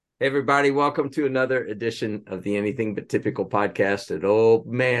Hey everybody, welcome to another edition of the Anything But Typical podcast. And oh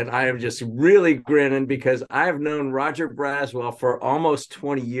man, I am just really grinning because I've known Roger Braswell for almost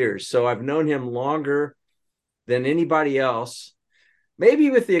 20 years. So I've known him longer than anybody else, maybe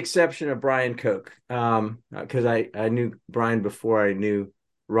with the exception of Brian Koch, because I knew Brian before I knew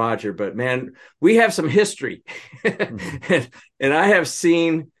Roger. But man, we have some history. and I have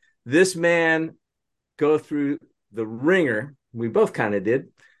seen this man go through the ringer. We both kind of did,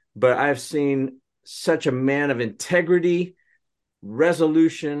 but I've seen such a man of integrity,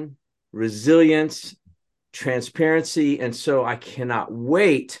 resolution, resilience, transparency. And so I cannot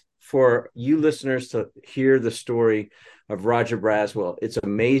wait for you listeners to hear the story of Roger Braswell. It's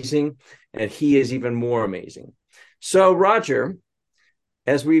amazing, and he is even more amazing. So, Roger,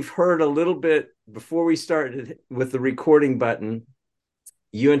 as we've heard a little bit before we started with the recording button,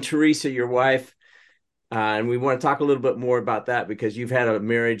 you and Teresa, your wife, and we want to talk a little bit more about that because you've had a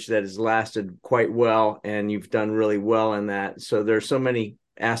marriage that has lasted quite well and you've done really well in that. So there's so many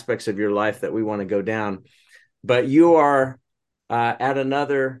aspects of your life that we want to go down. But you are at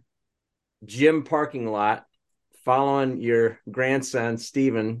another gym parking lot following your grandson,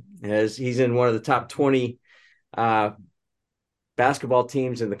 Stephen, as he's in one of the top 20 basketball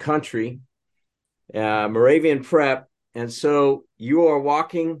teams in the country, Moravian Prep. And so you are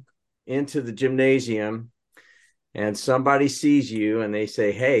walking into the gymnasium and somebody sees you and they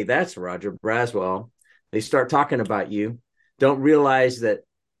say, "Hey, that's Roger Braswell." They start talking about you, don't realize that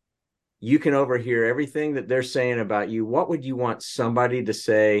you can overhear everything that they're saying about you. What would you want somebody to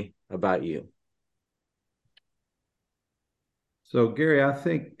say about you? So, Gary, I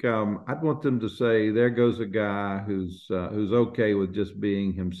think I'd want them to say, "There goes a guy who's okay with just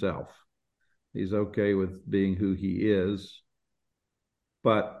being himself. He's okay with being who he is,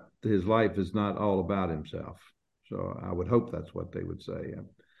 but his life is not all about himself." So, I would hope that's what they would say.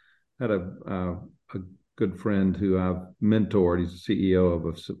 I had a good friend who I've mentored. He's the CEO of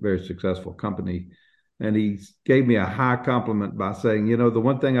a very successful company, and he gave me a high compliment by saying, "The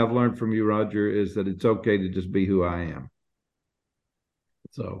one thing I've learned from you, Roger, is that it's okay to just be who I am."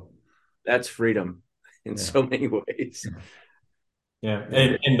 So, That's freedom in yeah. so many ways. Yeah,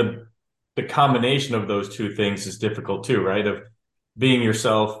 and the combination of those two things is difficult too, right? Of being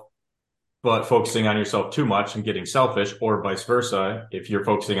yourself, but focusing on yourself too much and getting selfish, or vice versa. If you're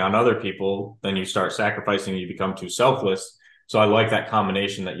focusing on other people, then you start sacrificing, you become too selfless. So I like that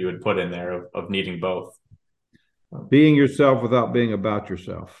combination that you would put in there of needing both. Being yourself without being about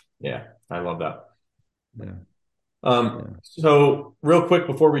yourself. Yeah, I love that. Yeah. So real quick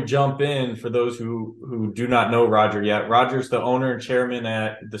before we jump in, for those who do not know Roger yet, Roger's the owner and chairman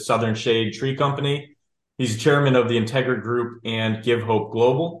at the Southern Shade Tree Company. He's chairman of the Integra Group and Give Hope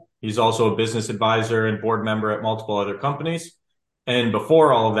Global. He's also a business advisor and board member at multiple other companies. And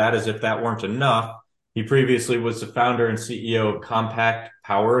before all of that, as if that weren't enough, he previously was the founder and CEO of Compact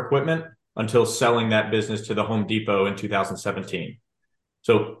Power Equipment until selling that business to the Home Depot in 2017.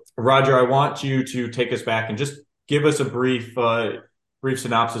 So, Roger, I want you to take us back and just give us a brief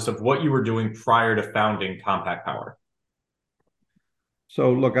synopsis of what you were doing prior to founding Compact Power.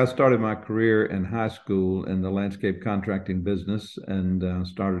 So, look, I started my career in high school in the landscape contracting business and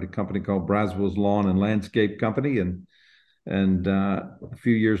started a company called Braswell's Lawn and Landscape Company. And a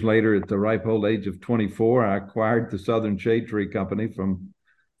few years later, at the ripe old age of 24, I acquired the Southern Shade Tree Company from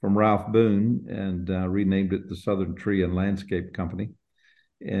Ralph Boone and renamed it the Southern Tree and Landscape Company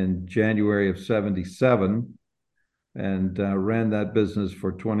in January of 77, and ran that business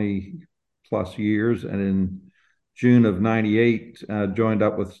for 20 plus years. And in June of 98, joined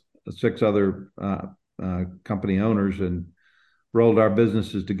up with six other company owners and rolled our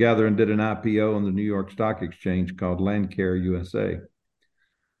businesses together and did an IPO on the New York Stock Exchange called Landcare USA.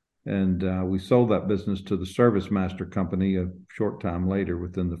 And we sold that business to the Service Master Company a short time later,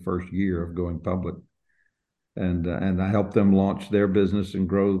 within the first year of going public. And I helped them launch their business and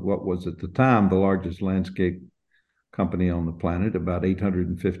grow what was at the time the largest landscape company on the planet, about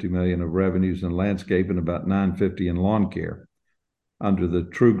 850 million of revenues in landscape and about 950 in lawn care, under the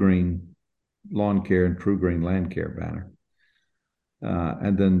True Green Lawn Care and True Green Land Care banner.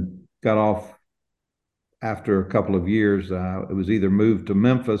 And then got off after a couple of years. It was either moved to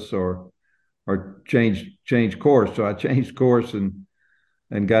Memphis or change course. So I changed course and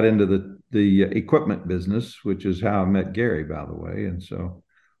got into the equipment business, which is how I met Gary, by the way. And so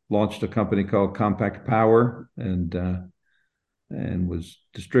launched a company called Compact Power and was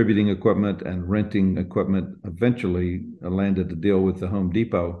distributing equipment and renting equipment. Eventually landed a deal with the Home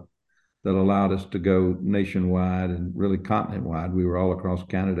Depot that allowed us to go nationwide and really continent-wide. We were all across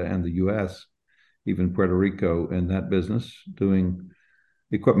Canada and the U.S., even Puerto Rico, in that business, doing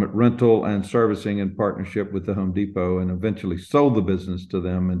equipment rental and servicing in partnership with the Home Depot, and eventually sold the business to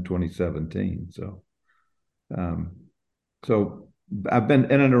them in 2017. Um, so I've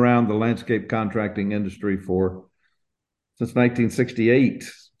been in and around the landscape contracting industry since 1968.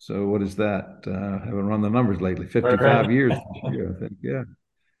 So what is that? I haven't run the numbers lately. 55 Right. years this year, I think. Yeah.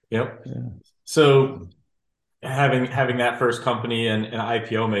 Yep. Yeah. So having that first company and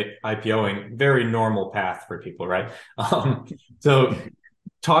IPOing, very normal path for people, right? So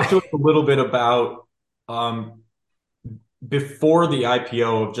talk to us a little bit about um, before the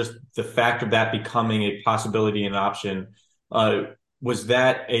IPO, of just the fact of that becoming a possibility and option. Uh, was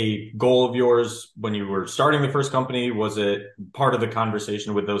that a goal of yours when you were starting the first company? Was it part of the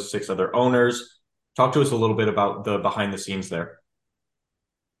conversation with those 6 other owners? Talk to us a little bit about the behind the scenes there.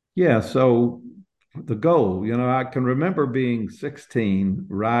 Yeah. So the goal, I can remember being 16,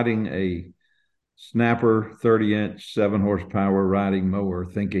 riding a Snapper 30-inch, 7 horsepower riding mower,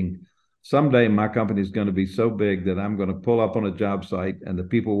 thinking someday my company is going to be so big that I'm going to pull up on a job site and the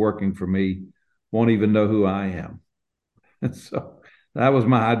people working for me won't even know who I am. And so that was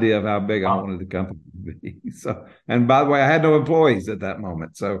my idea of how big I wanted the company to be. So, and by the way, I had no employees at that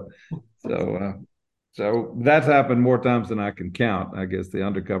moment. So, uh, so that's happened more times than I can count. I guess the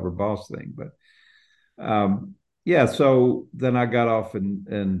undercover boss thing, but yeah. So then I got off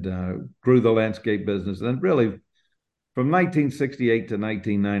and grew the landscape business, and really from 1968 to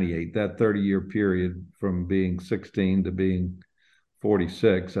 1998, that 30-year period from being 16 to being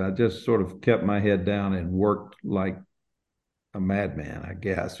 46, I just sort of kept my head down and worked like a madman, I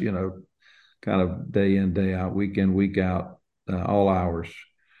guess, kind of day in, day out, week in, week out, all hours,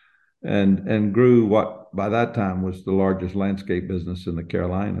 and grew what by that time was the largest landscape business in the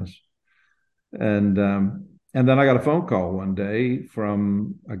Carolinas. And then I got a phone call one day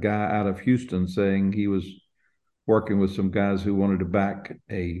from a guy out of Houston saying he was working with some guys who wanted to back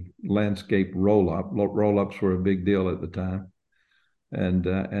a landscape roll up. Roll ups were a big deal at the time,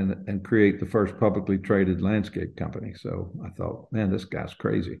 and create the first publicly traded landscape company. So I thought, man, this guy's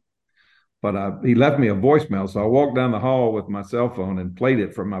crazy. But he left me a voicemail, so I walked down the hall with my cell phone and played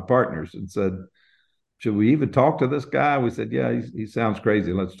it for my partners and said, "Should we even talk to this guy?" We said, "Yeah, he sounds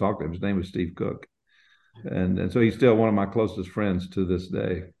crazy. Let's talk to him." His name was Steve Cook, and so he's still one of my closest friends to this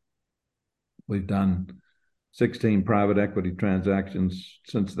day. We've done 16 private equity transactions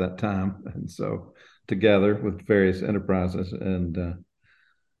since that time, and so together with various enterprises. And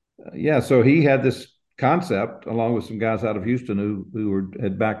yeah, so he had this concept along with some guys out of Houston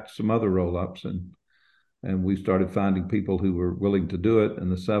had backed some other roll ups, and we started finding people who were willing to do it,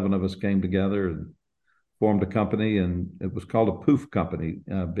 and the 7 of us came together and formed a company, and it was called a poof company,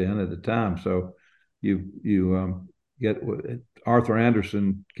 Ben, at the time. So you get Arthur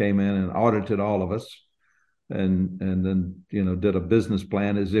Anderson came in and audited all of us, and then did a business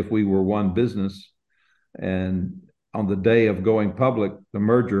plan as if we were one business. And on the day of going public, the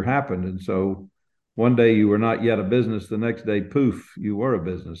merger happened, and so one day you were not yet a business, the next day, poof, you were a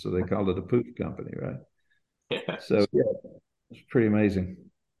business. So they called it a poof company, right? Yeah. So yeah, it's pretty amazing.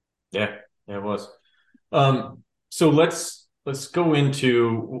 Yeah, it was. So let's go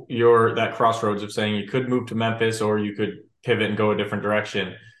into that crossroads of saying you could move to Memphis or you could pivot and go a different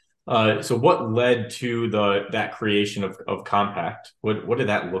direction. So what led to that creation of Compact? What did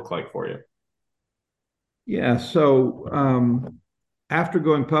that look like for you? Yeah. So after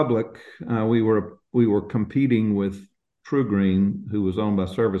going public, we were competing with True Green, who was owned by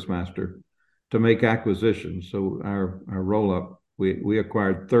ServiceMaster, to make acquisitions. So our roll up, we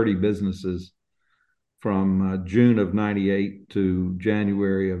acquired 30 businesses from June of 98 to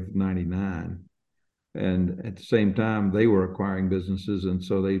January of 99. And at the same time, they were acquiring businesses. And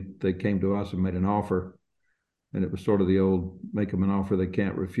so they came to us and made an offer. And it was sort of the old make them an offer they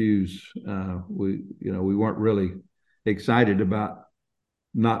can't refuse. We weren't really excited about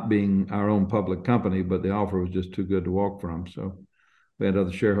not being our own public company, but the offer was just too good to walk from. So we had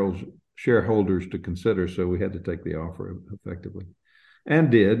other shareholders to consider. So we had to take the offer effectively.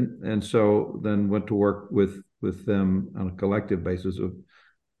 And did. And so then went to work with them on a collective basis.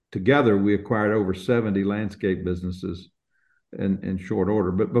 Together, we acquired over 70 landscape businesses in short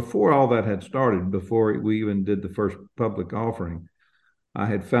order. But before all that had started, before we even did the first public offering, I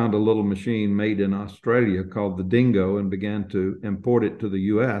had found a little machine made in Australia called the Dingo and began to import it to the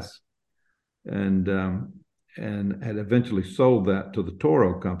U.S. and had eventually sold that to the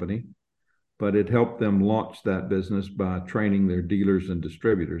Toro Company. But it helped them launch that business by training their dealers and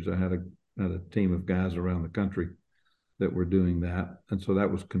distributors. I had a team of guys around the country that were doing that. And so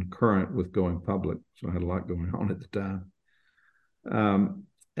that was concurrent with going public. So I had a lot going on at the time.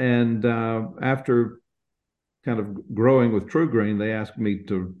 And after kind of growing with True Green, they asked me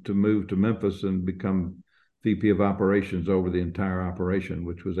to move to Memphis and become VP of operations over the entire operation,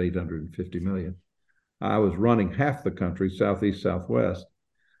 which was 850 million. I was running half the country, Southeast, Southwest.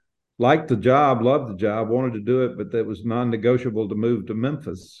 Liked the job, loved the job, wanted to do it, but it was non-negotiable to move to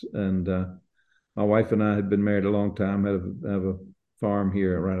Memphis. And my wife and I had been married a long time, have a farm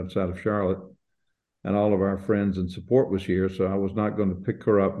here right outside of Charlotte, and all of our friends and support was here. So I was not going to pick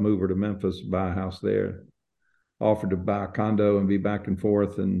her up, move her to Memphis, buy a house there. Offered to buy a condo and be back and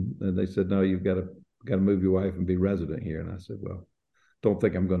forth, and they said, no, you've got to move your wife and be resident here. And I said, well, don't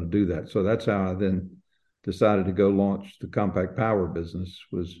think I'm going to do that. So that's how I then decided to go launch the compact power business.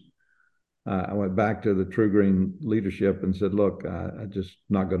 I went back to the True Green leadership and said, look, I just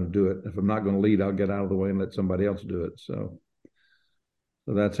not going to do it. If I'm not going to lead, I'll get out of the way and let somebody else do it. So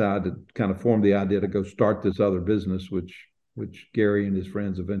that's how I did kind of form the idea to go start this other business, which Gary and his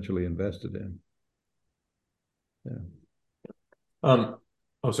friends eventually invested in. Yeah.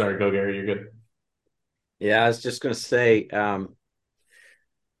 Oh, sorry. Go, Gary. You're good. Yeah, I was just going to say, I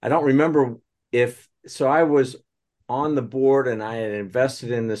don't remember so I was on the board and I had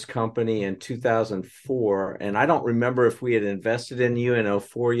invested in this company in 2004. And I don't remember if we had invested in you in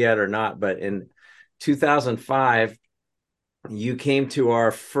 2004 yet or not, but in 2005, you came to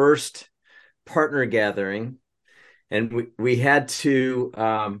our first partner gathering, and we had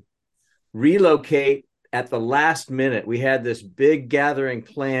to relocate at the last minute. We had this big gathering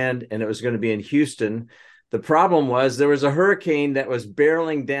planned, and it was going to be in Houston. The problem was there was a hurricane that was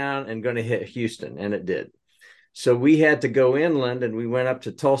barreling down and going to hit Houston, and it did. So we had to go inland, and we went up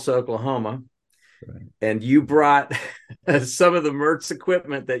to Tulsa, Oklahoma. Right. And you brought some of the Mertz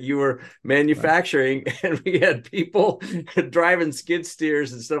equipment that you were manufacturing, right. And we had people driving skid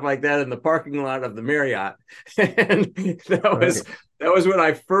steers and stuff like that in the parking lot of the Marriott. And that was when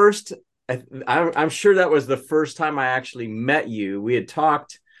I first. I'm sure that was the first time I actually met you. We had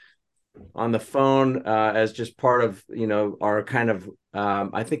talked on the phone as just part of, our kind of,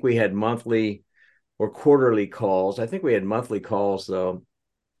 I think we had monthly or quarterly calls. I think we had monthly calls though.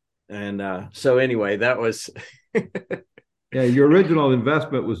 And so anyway, that was. Yeah, your original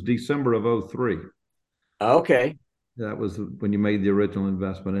investment was December of 2003. Okay. That was when you made the original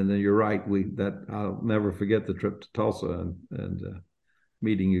investment. And then you're right. I'll never forget the trip to Tulsa and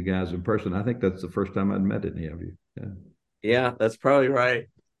meeting you guys in person. I think that's the first time I'd met any of you. Yeah, that's probably right.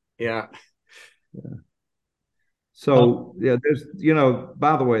 Yeah. So there's,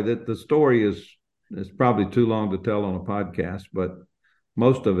 by the way, that the story is probably too long to tell on a podcast, but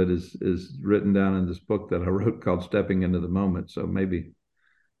most of it is written down in this book that I wrote called Stepping into the Moment. So maybe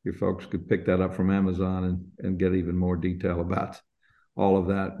your folks could pick that up from Amazon and get even more detail about all of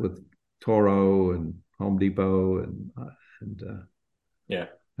that with Toro and Home Depot and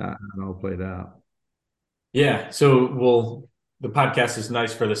how it all played out. Yeah. So, the podcast is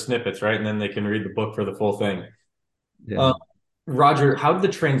nice for the snippets, right? And then they can read the book for the full thing. Yeah. Roger, how did the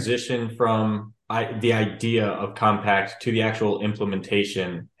transition from the idea of compact to the actual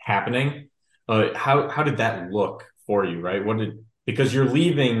implementation happening? How did that look for you, right? Because you're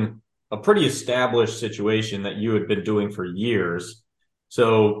leaving a pretty established situation that you had been doing for years.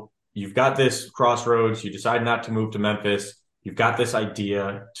 So you've got this crossroads, you decide not to move to Memphis. You've got this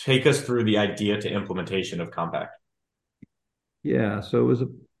idea. Take us through the idea to implementation of compact. Yeah, so it was a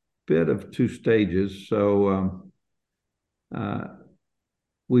bit of two stages. So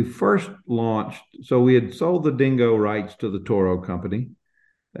we first launched, so we had sold the Dingo rights to the Toro company,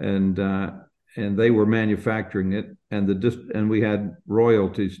 and they were manufacturing it, and we had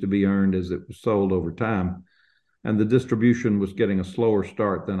royalties to be earned as it was sold over time, and the distribution was getting a slower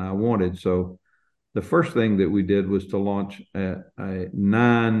start than I wanted. So the first thing that we did was to launch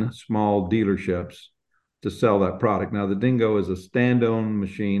 9 small dealerships to sell that product. Now, the Dingo is a stand-on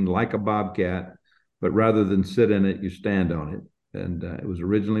machine like a Bobcat, but rather than sit in it, you stand on it. And it was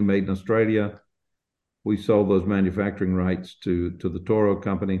originally made in Australia. We sold those manufacturing rights to the Toro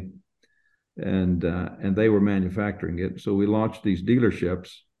company, and they were manufacturing it. So we launched these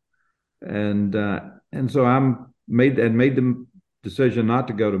dealerships, and so I made the decision not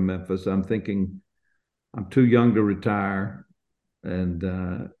to go to Memphis. I'm thinking I'm too young to retire, and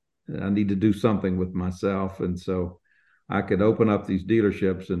I need to do something with myself. And so I could open up these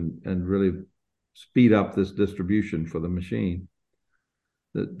dealerships and really speed up this distribution for the machine.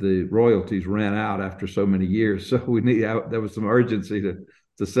 The royalties ran out after so many years, so there was some urgency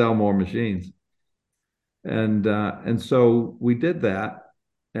to sell more machines, and so we did that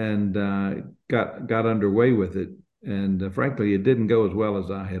and got underway with it. And frankly, it didn't go as well as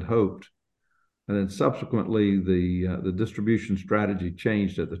I had hoped. And then subsequently, the distribution strategy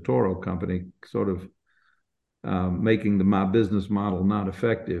changed at the Toro company, sort of making my business model not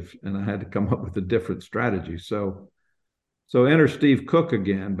effective, and I had to come up with a different strategy. So enter Steve Cook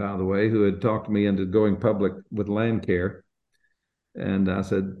again, by the way, who had talked me into going public with Land Care. And I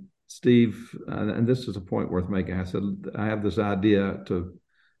said, Steve, and this is a point worth making. I said, I have this idea to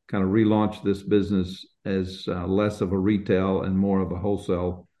kind of relaunch this business as less of a retail and more of a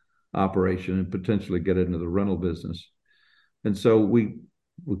wholesale operation, and potentially get into the rental business. And so we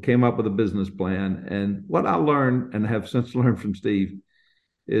came up with a business plan. And what I learned, and have since learned from Steve,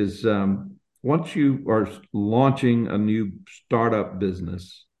 is once you are launching a new startup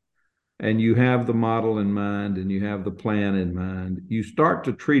business and you have the model in mind and you have the plan in mind, you start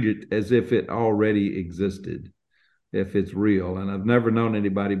to treat it as if it already existed, if it's real. And I've never known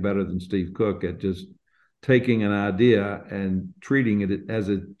anybody better than Steve Cook at just taking an idea and treating it as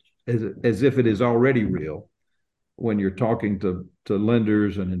if it is already real when you're talking to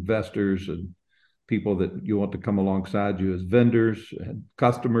lenders and investors and people that you want to come alongside you as vendors and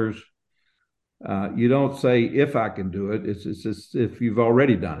customers. You don't say, if I can do it, it's just if you've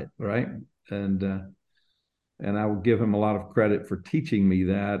already done it, right? And I will give him a lot of credit for teaching me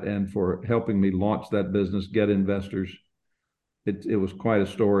that and for helping me launch that business, get investors. It was quite a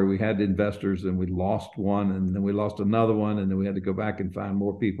story. We had investors, and we lost one, and then we lost another one, and then we had to go back and find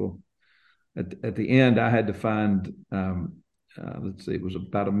more people. At the end, I had to find, let's see, it was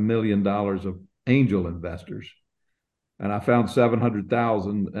about $1 million of angel investors. And I found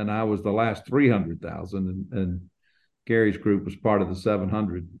 700,000, and I was the last 300,000, and Gary's group was part of the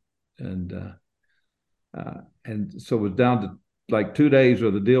 700. And so it was down to like 2 days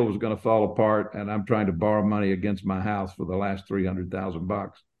where the deal was going to fall apart, and I'm trying to borrow money against my house for the last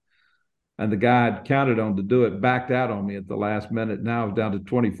 $300,000. And the guy I'd counted on to do it backed out on me at the last minute. Now it's down to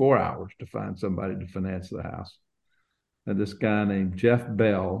 24 hours to find somebody to finance the house. And this guy named Jeff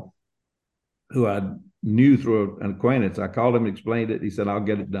Bell, who I knew through an acquaintance, I called him and explained it. He said, I'll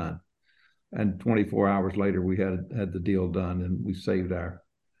get it done. And 24 hours later, we had the deal done, and we saved our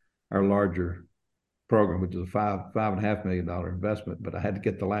larger program, which is a $5.5 million investment. But I had to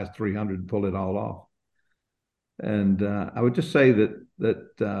get the last 300 and pull it all off. And I would just say that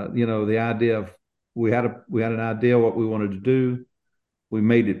the idea of we had an idea what we wanted to do. We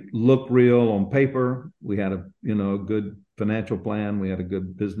made it look real on paper. We had a good financial plan. We had a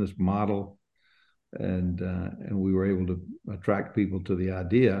good business model, and we were able to attract people to the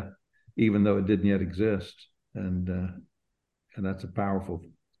idea, even though it didn't yet exist. And that's a powerful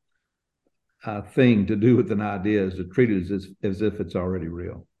thing to do with an idea, is to treat it as if it's already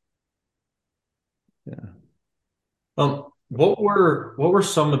real. Yeah. What were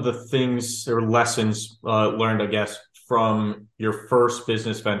some of the things or lessons learned, I guess, from your first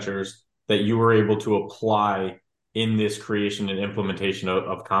business ventures that you were able to apply in this creation and implementation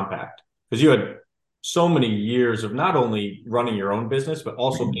of Compact? Because you had so many years of not only running your own business, but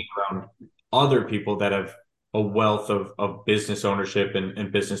also being around other people that have a wealth of business ownership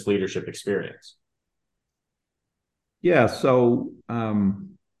and business leadership experience. Yeah. So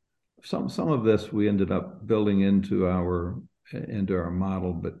some of this we ended up building into our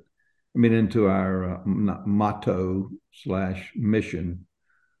model, but I mean into our motto/mission,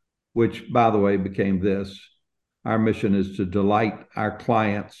 which, by the way, became this. Our mission is to delight our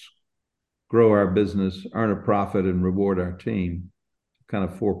clients, grow our business, earn a profit, and reward our team. Kind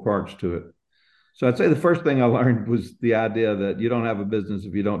of 4 parts to it. So I'd say the first thing I learned was the idea that you don't have a business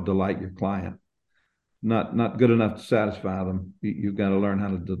if you don't delight your client. Not good enough to satisfy them. You've got to learn how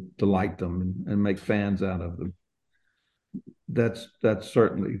to delight them and make fans out of them. That's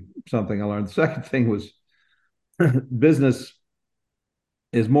certainly something I learned. The second thing was business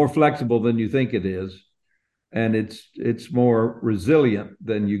is more flexible than you think it is, and it's more resilient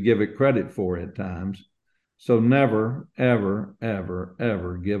than you give it credit for at times. So never, ever, ever,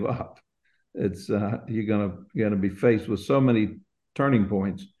 ever give up. It's you're gonna be faced with so many turning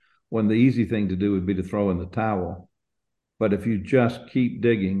points when the easy thing to do would be to throw in the towel. But if you just keep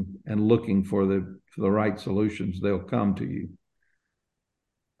digging and looking for the right solutions, they'll come to you.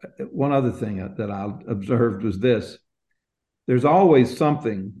 One other thing that I observed was this: there's always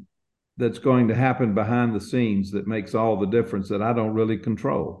something that's going to happen behind the scenes that makes all the difference that I don't really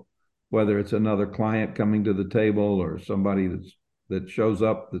control. Whether it's another client coming to the table, or somebody that shows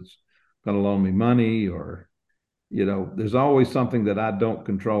up that's going to loan me money, or there's always something that I don't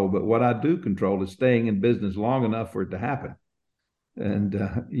control. But what I do control is staying in business long enough for it to happen. And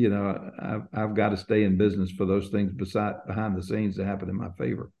I've got to stay in business for those things behind the scenes to happen in my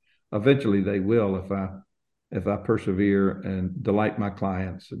favor. Eventually, they will if I persevere and delight my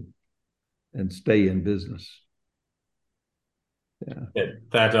clients and stay in business. Yeah.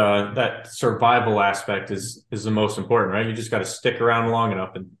 That survival aspect is the most important, right? You just got to stick around long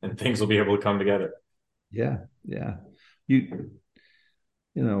enough, and things will be able to come together. Yeah. Yeah. You,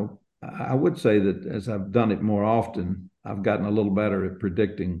 I would say that as I've done it more often, I've gotten a little better at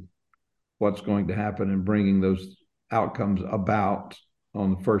predicting what's going to happen and bringing those outcomes about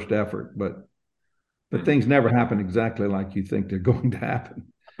on the first effort. But things never happen exactly like you think they're going to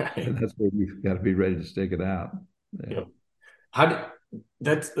happen, and that's where you've got to be ready to stick it out. Yeah. Yep. How do,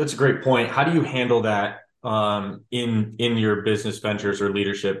 that's a great point. How do you handle that in your business ventures or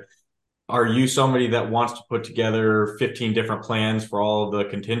leadership? Are you somebody that wants to put together 15 different plans for all of the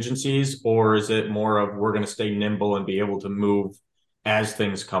contingencies, or is it more of we're going to stay nimble and be able to move as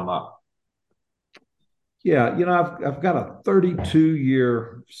things come up? Yeah, I've got a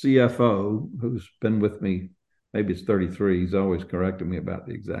 32-year CFO who's been with me. Maybe it's 33. He's always correcting me about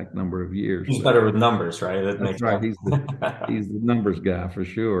the exact number of years, He's but better with numbers, right? That that's makes right. sense. He's the numbers guy for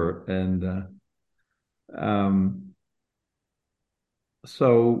sure. And um,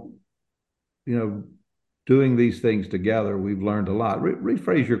 so you know, doing these things together, we've learned a lot.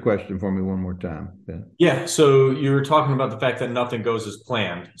 Rephrase your question for me one more time, Ben. Yeah, so you were talking about the fact that nothing goes as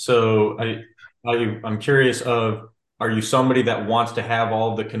planned. So I'm curious of, are you somebody that wants to have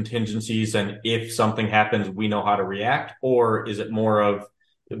all the contingencies and if something happens, we know how to react? Or is it more of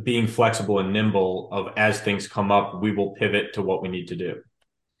being flexible and nimble of as things come up, we will pivot to what we need to do?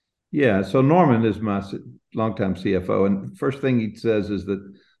 Yeah. So Norman is my longtime CFO, and the first thing he says is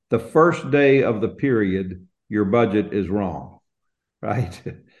that the first day of the period, your budget is wrong, right?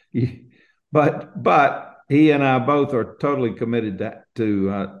 but he and I both are totally committed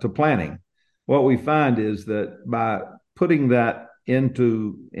to planning. What we find is that by putting that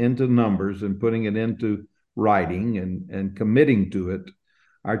into numbers and putting it into writing and committing to it,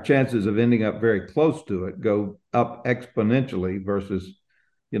 our chances of ending up very close to it go up exponentially versus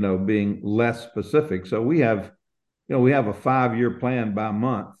being less specific. So we have a 5-year plan by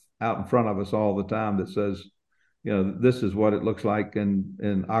month out in front of us all the time that says, this is what it looks like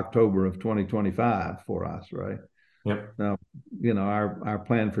in October of 2025 for us, right? Yep. Now, our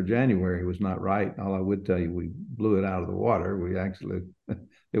plan for January was not right. All I would tell you, we blew it out of the water. We actually,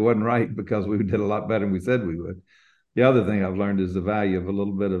 it wasn't right because we did a lot better than we said we would. The other thing I've learned is the value of a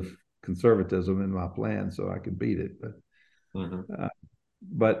little bit of conservatism in my plan so I could beat it.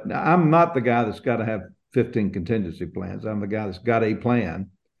 But I'm not the guy that's got to have 15 contingency plans. I'm the guy that's got a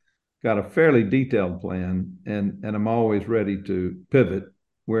plan, got a fairly detailed plan, and I'm always ready to pivot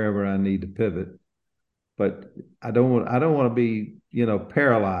wherever I need to pivot. But I don't want to be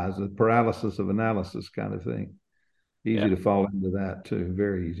paralyzed, a paralysis of analysis kind of thing. Easy Yeah. to fall into that too.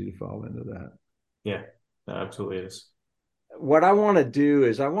 Very easy to fall into that. Yeah. No, absolutely is. What I want to do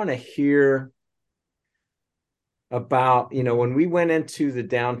is I want to hear about, when we went into the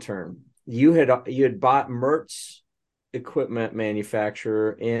downturn, you had bought Mertz equipment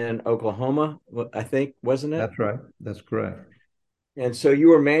manufacturer in Oklahoma, I think, wasn't it? That's right. That's correct. And so you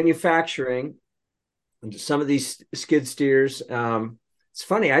were manufacturing some of these skid steers. It's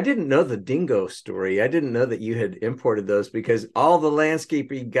funny, I didn't know the dingo story. I didn't know that you had imported those because all the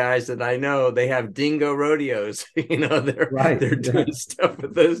landscaping guys that I know, they have dingo rodeos. They're Right. they're Yeah. doing stuff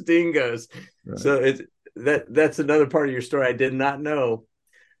with those dingoes. Right. So that's another part of your story I did not know.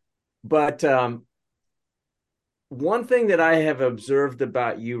 But one thing that I have observed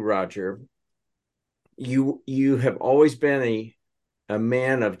about you, Roger, you have always been a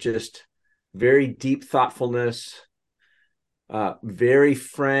man of just very deep thoughtfulness, very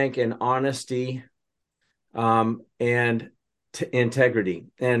frank and honesty, and integrity.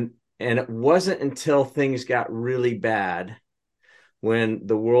 And it wasn't until things got really bad when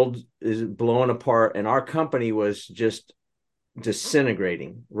the world is blowing apart and our company was just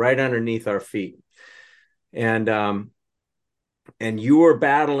disintegrating right underneath our feet. And you were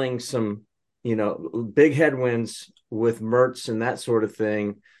battling some, big headwinds with Mertz and that sort of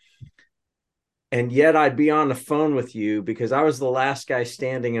thing. And yet I'd be on the phone with you because I was the last guy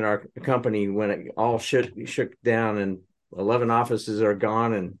standing in our company when it all shook down and 11 offices are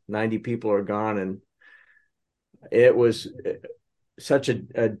gone and 90 people are gone. And it was such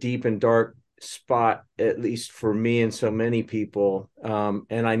a deep and dark spot, at least for me and so many people.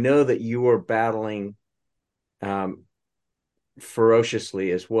 And I know that you were battling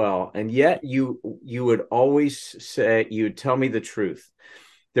ferociously as well. And yet you would always say, you would tell me the truth.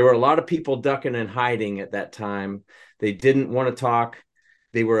 There were a lot of people ducking and hiding at that time. They didn't want to talk.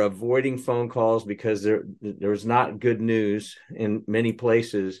 They were avoiding phone calls because there was not good news in many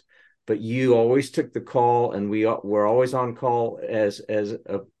places. But you always took the call, and we were always on call as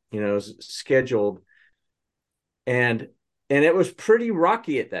scheduled. And and it was pretty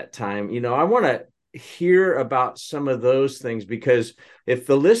rocky at that time. I want to hear about some of those things, because if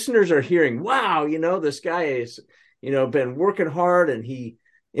the listeners are hearing, wow, this guy is, been working hard and he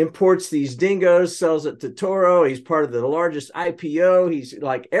imports these dingoes, sells it to Toro. He's part of the largest IPO. He's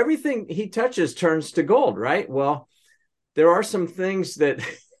like, everything he touches turns to gold, right? Well, there are some things that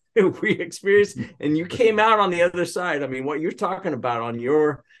we experienced, and you came out on the other side. I mean, what you're talking about on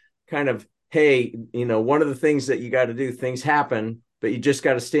your kind of, hey, one of the things that you got to do, things happen, but you just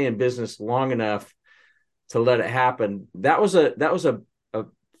got to stay in business long enough to let it happen. That was a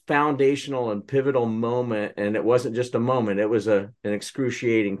foundational and pivotal moment, and it wasn't just a moment, it was an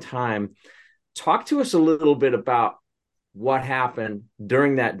excruciating time. Talk to us a little bit about what happened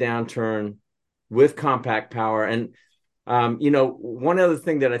during that downturn with Compact Power. And one other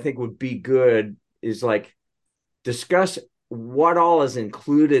thing that I think would be good is like discuss what all is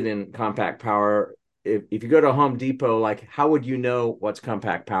included in Compact Power. If you go to Home Depot, like, how would you know what's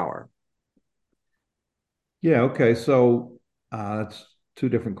Compact Power? Yeah. Okay. So that's two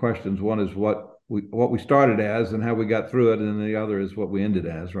different questions. One is what we started as and how we got through it, and the other is what we ended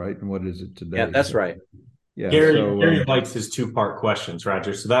as, right? And what is it today? Yeah, that's right. Yeah. Gary likes his two-part questions,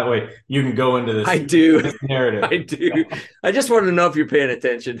 Roger. So that way you can go into this. I do. This narrative. I do. I just wanted to know if you're paying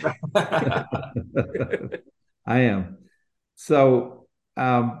attention. I am. So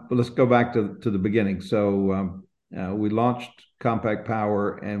but let's go back to the beginning. So we launched Compact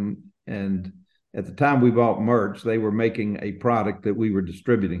Power, and at the time we bought Mertz, they were making a product that we were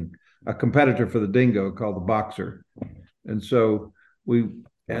distributing, a competitor for the Dingo called the Boxer. And so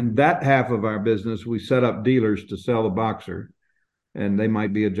and that half of our business, we set up dealers to sell the Boxer. And they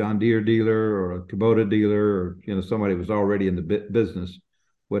might be a John Deere dealer or a Kubota dealer, or somebody who was already in the business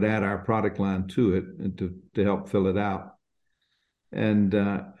would add our product line to it and to help fill it out. And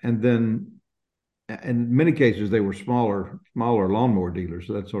then in many cases they were smaller lawnmower dealers,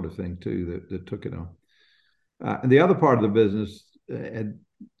 so that sort of thing too, that took it on. And the other part of the business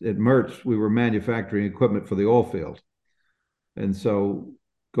at Mertz, we were manufacturing equipment for the oil field. And so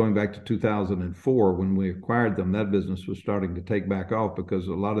going back to 2004, when we acquired them, that business was starting to take back off because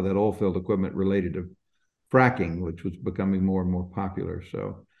a lot of that oil field equipment related to fracking, which was becoming more and more popular.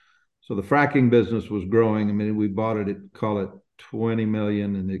 So the fracking business was growing. I mean, we bought it, call it 20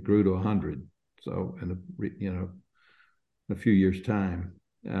 million, and it grew to 100. So in a few years' time,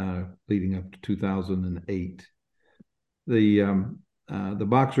 leading up to 2008, the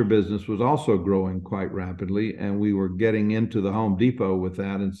Boxer business was also growing quite rapidly, and we were getting into the Home Depot with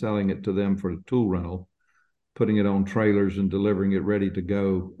that and selling it to them for the tool rental, putting it on trailers and delivering it ready to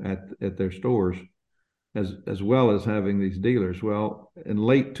go at their stores, as well as having these dealers. Well, in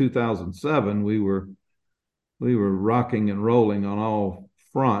late 2007, we were rocking and rolling on all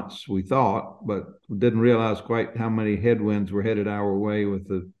fronts, we thought, but didn't realize quite how many headwinds were headed our way with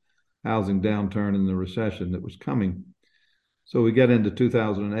the housing downturn and the recession that was coming. So we get into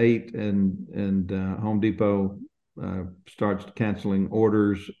 2008, and Home Depot starts canceling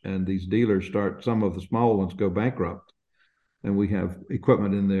orders, and these dealers some of the small ones go bankrupt, and we have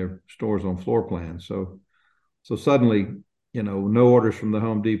equipment in their stores on floor plans. So suddenly, no orders from the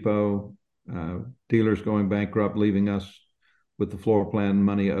Home Depot, dealers going bankrupt, leaving us with the floor plan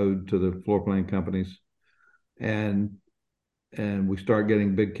money owed to the floor plan companies. And we start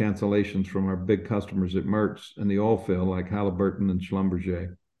getting big cancellations from our big customers at Mertz in the oil field, like Halliburton and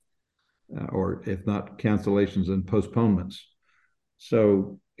Schlumberger, or if not cancellations and postponements.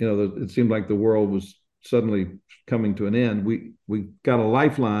 So, it seemed like the world was suddenly coming to an end. We got a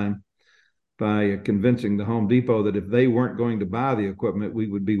lifeline by convincing the Home Depot that if they weren't going to buy the equipment, we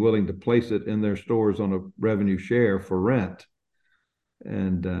would be willing to place it in their stores on a revenue share for rent.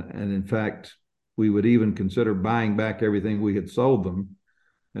 And in fact, we would even consider buying back everything we had sold them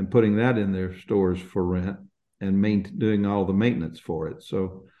and putting that in their stores for rent and doing all the maintenance for it.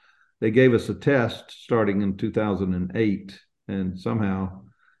 So they gave us a test starting in 2008, and somehow,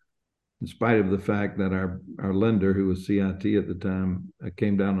 in spite of the fact that our lender, who was CIT at the time,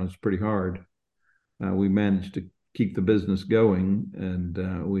 came down on us pretty hard, we managed to keep the business going.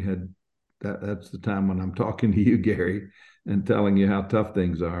 And we had that's the time when I'm talking to you, Gary, and telling you how tough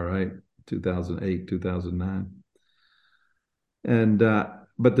things are, right? 2008, 2009. And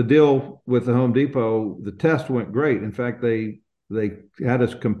but the deal with the Home Depot, the test went great. In fact, they had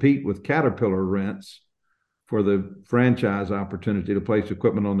us compete with Caterpillar Rents for the franchise opportunity to place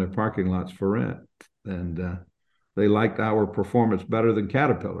equipment on their parking lots for rent. And they liked our performance better than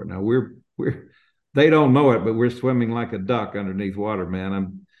Caterpillar. Now they don't know it, but we're swimming like a duck underneath water, man.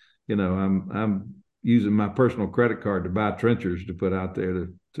 I'm using my personal credit card to buy trenchers to put out there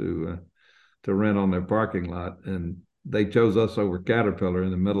to rent on their parking lot. And they chose us over Caterpillar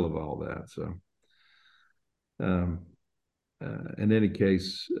in the middle of all that. So, um, in any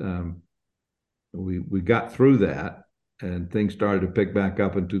case, we got through that, and things started to pick back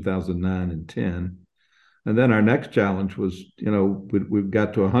up in 2009 and 10. And then our next challenge was, we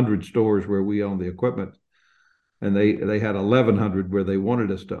got to 100 stores where we own the equipment, and they had 1,100 where they wanted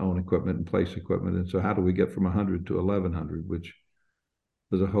us to own equipment and place equipment. And so how do we get from 100 to 1,100, which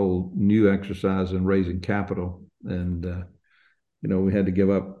was a whole new exercise in raising capital. And, we had to give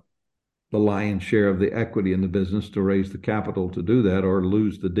up the lion's share of the equity in the business to raise the capital to do that or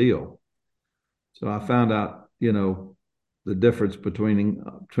lose the deal. So I found out, the difference between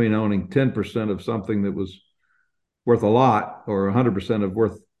owning 10% of something that was worth a lot or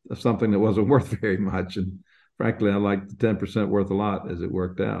 100% of something that wasn't worth very much. And frankly, I liked the 10% worth a lot as it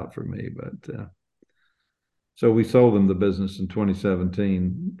worked out for me. But so we sold them the business in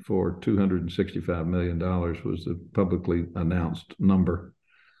 2017 for $265 million was the publicly announced number.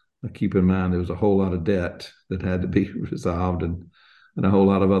 Keep in mind, there was a whole lot of debt that had to be resolved and a whole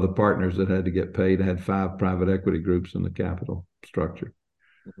lot of other partners that had to get paid. I had 5 private equity groups in the capital structure.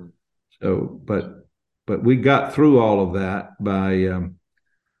 Mm-hmm. So, but we got through all of that by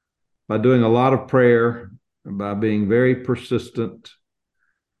doing a lot of prayer, by being very persistent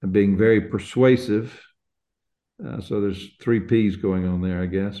and being very persuasive. So there's 3 P's going on there, I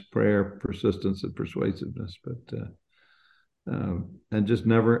guess: prayer, persistence, and persuasiveness. But and just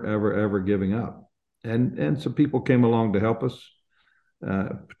never, ever, ever giving up. And some people came along to help us,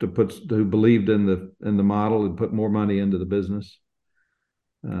 who believed in the model and put more money into the business.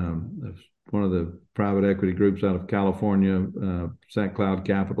 One of the private equity groups out of California, St. Cloud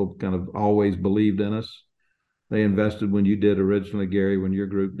Capital, kind of always believed in us. They invested when you did originally, Gary, when your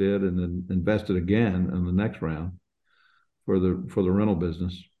group did, and then invested again in the next round for the rental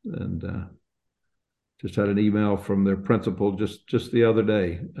business. And just had an email from their principal just the other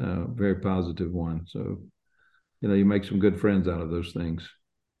day, very positive one. So, you make some good friends out of those things.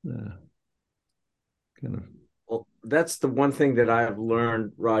 Well, that's the one thing that I've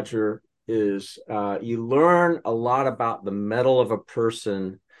learned, Roger, is you learn a lot about the mettle of a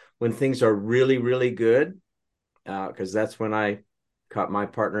person when things are really, really good, because that's when I caught my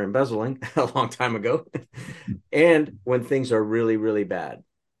partner embezzling a long time ago, and when things are really, really bad.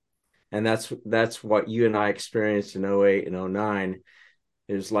 And that's what you and I experienced in 08 and 09.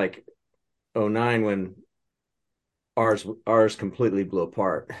 It was like 09 when ours completely blew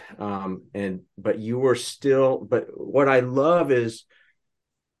apart. But you were still, but what I love is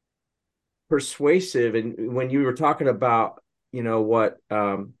persuasive. And when you were talking about,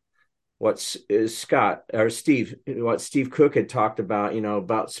 what Scott or Steve, what Steve Cook had talked about,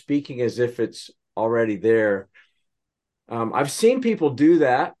 about speaking as if it's already there. I've seen people do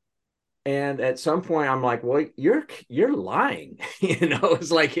that. And at some point I'm like, well, you're lying. It's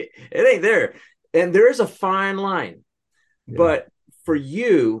like, it ain't there. And there is a fine line. Yeah. But for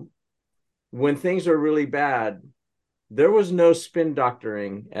you, when things are really bad, there was no spin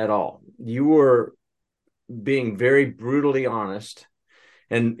doctoring at all. You were being very brutally honest.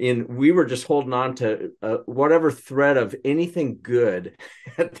 And we were just holding on to whatever thread of anything good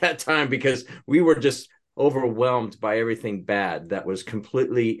at that time, because we were just overwhelmed by everything bad that was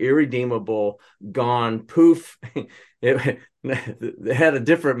completely irredeemable, gone, poof. It had a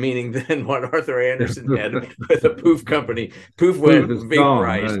different meaning than what Arthur Anderson had with the poof company. Poof went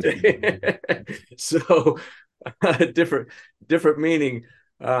vaporized. Right. So different meaning.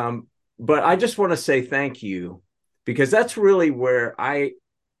 But I just want to say thank you, because that's really where I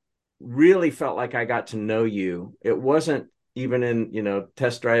really felt like I got to know you. It wasn't even in,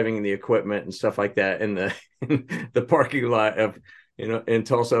 test driving the equipment and stuff like that in the parking lot of, in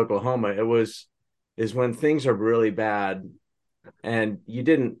Tulsa, Oklahoma. Is when things are really bad and you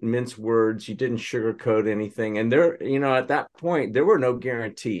didn't mince words, you didn't sugarcoat anything. And there, at that point, there were no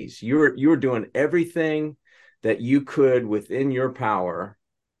guarantees. You were doing everything that you could within your power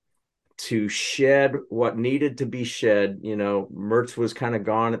to shed what needed to be shed. Mertz was kind of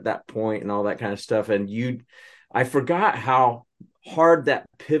gone at that point and all that kind of stuff. And I forgot how hard that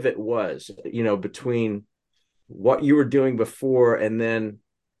pivot was, between what you were doing before and then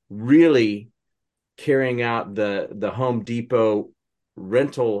really carrying out the Home Depot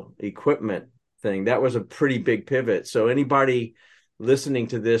rental equipment thing. That was a pretty big pivot. So anybody listening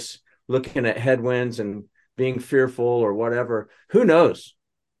to this, looking at headwinds and being fearful or whatever, who knows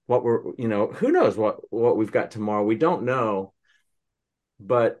who knows what we've got tomorrow? We don't know.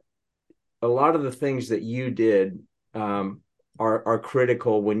 But a lot of the things that you did are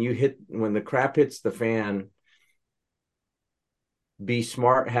critical when the crap hits the fan. be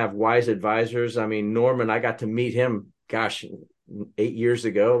smart, have wise advisors. I mean, Norman, I got to meet him, gosh, 8 years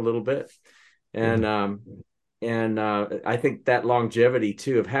ago, a little bit. And, I think that longevity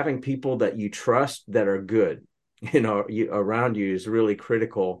too, of having people that you trust that are good, around you is really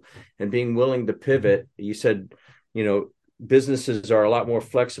critical, and being willing to pivot. You said, businesses are a lot more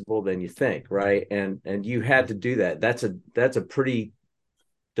flexible than you think, right? And you had to do that. That's a pretty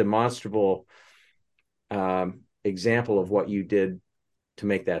demonstrable example of what you did to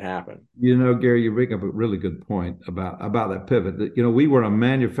make that happen. Gary, you bring up a really good point about that pivot. That, we were a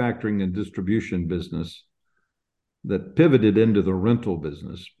manufacturing and distribution business that pivoted into the rental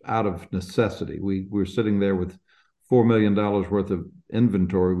business out of necessity. We were sitting there with $4 million worth of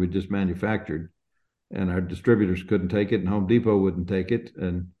inventory we just manufactured, and our distributors couldn't take it, and Home Depot wouldn't take it.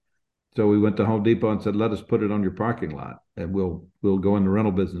 And so we went to Home Depot and said, let us put it on your parking lot, and we'll go in the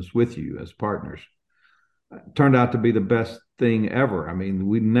rental business with you as partners. It turned out to be the best thing ever. I mean,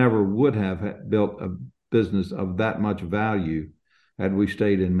 we never would have built a business of that much value had we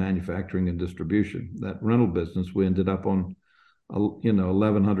stayed in manufacturing and distribution. That rental business, we ended up on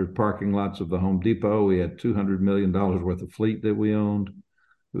 1,100 parking lots of the Home Depot. We had $200 million worth of fleet that we owned.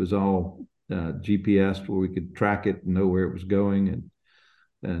 It was all GPS, where we could track it and know where it was going,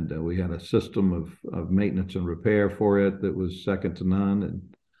 and we had a system of maintenance and repair for it that was second to none,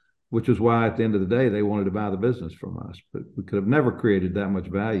 and which is why at the end of the day they wanted to buy the business from us. But we could have never created that much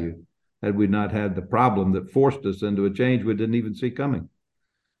value had we not had the problem that forced us into a change we didn't even see coming.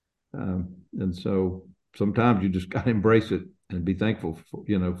 And so sometimes you just got to embrace it and be thankful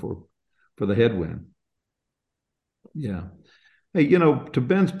for the headwind. Yeah. Hey, to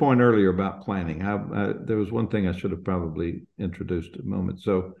Ben's point earlier about planning, there was one thing I should have probably introduced a moment.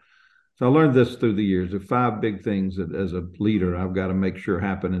 So I learned this through the years. There are 5 big things that, as a leader, I've got to make sure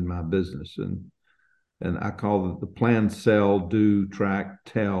happen in my business, and I call it the plan, sell, do, track,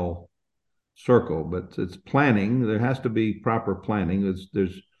 tell circle. But it's planning. There has to be proper planning.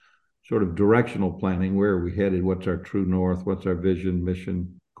 There's sort of directional planning. Where are we headed? What's our true north? What's our vision,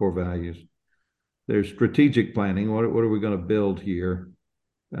 mission, core values? There's strategic planning. What are we going to build here?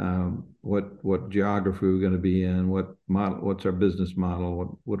 What geography are we going to be in? What's our business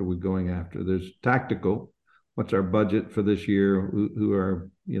model? What are we going after? There's tactical. What's our budget for this year? Who are,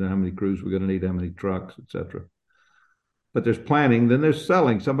 how many crews we're going to need, how many trucks, etc. But there's planning. Then there's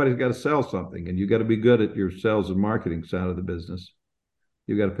selling. Somebody's got to sell something, and you got to be good at your sales and marketing side of the business.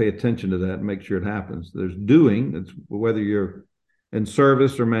 You got to pay attention to that and make sure it happens. There's doing. It's whether you're in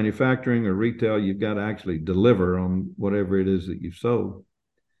service or manufacturing or retail, you've got to actually deliver on whatever it is that you've sold.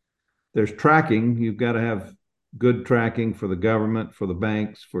 There's tracking. You've got to have good tracking for the government, for the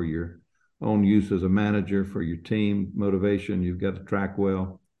banks, for your own use as a manager, for your team motivation. You've got to track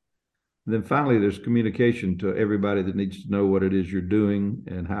well. And then finally, there's communication to everybody that needs to know what it is you're doing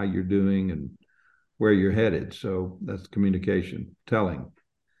and how you're doing and where you're headed. So that's communication, telling.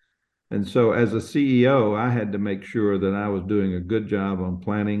 And so as a CEO, I had to make sure that I was doing a good job on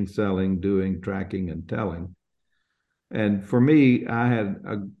planning, selling, doing, tracking, and telling. And for me, I had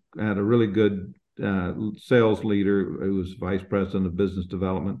a really good sales leader who was vice president of business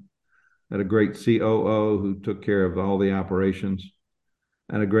development, had a great COO who took care of all the operations,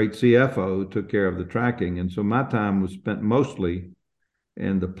 and a great CFO who took care of the tracking. And so my time was spent mostly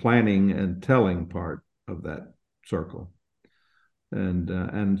in the planning and telling part of that circle.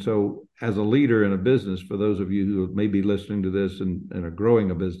 And so as a leader in a business, for those of you who may be listening to this and are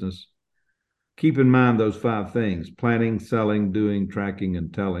growing a business, keep in mind those 5 things: planning, selling, doing, tracking,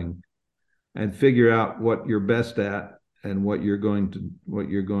 and telling, and figure out what you're best at and what you're going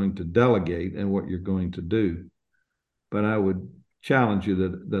to delegate and what you're going to do. But I would challenge you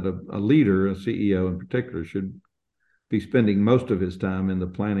that a leader, a CEO in particular, should be spending most of his time in the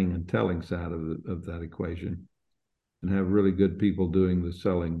planning and telling side of that equation, and have really good people doing the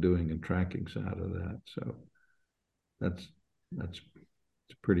selling, doing, and tracking side of that. So that's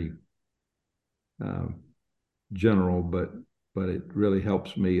pretty general, but it really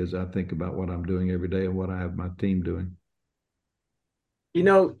helps me as I think about what I'm doing every day and what I have my team doing.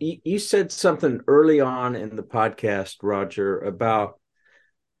 You said something early on in the podcast, Roger, about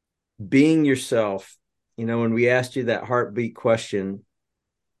being yourself. When we asked you that heartbeat question,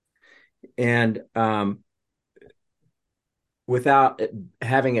 and without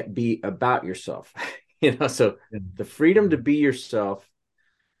having it be about yourself, so the freedom to be yourself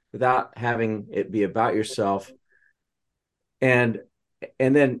without having it be about yourself, and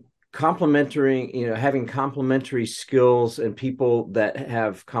then having complementary skills and people that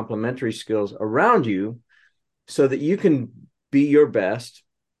have complementary skills around you so that you can be your best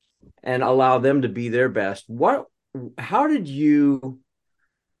and allow them to be their best. What how did you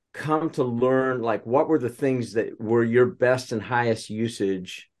come to learn, like, what were the things that were your best and highest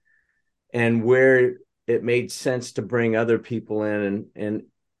usage, and where it made sense to bring other people in and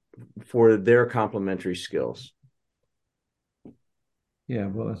for their complementary skills? Yeah,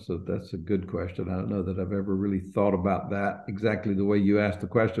 well, that's a good question. I don't know that I've ever really thought about that exactly the way you asked the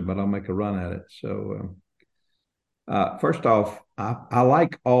question, but I'll make a run at it. So, first off, I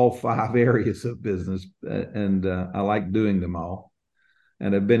like all five areas of business, and I like doing them all,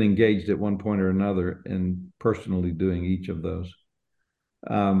 and I've been engaged at one point or another in personally doing each of those.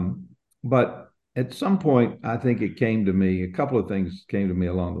 But at some point, I think it came to me, a couple of things came to me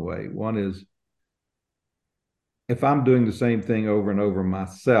along the way. One is, if I'm doing the same thing over and over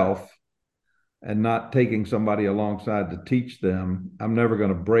myself and not taking somebody alongside to teach them, I'm never going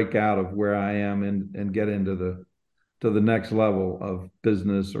to break out of where I am and get into the next level of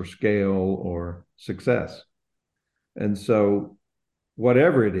business or scale or success. And so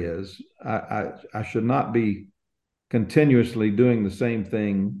whatever it is, I should not be continuously doing the same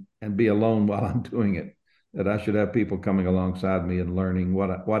thing and be alone while I'm doing it. That I should have people coming alongside me and learning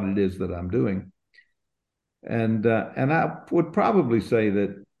what it is that I'm doing. And I would probably say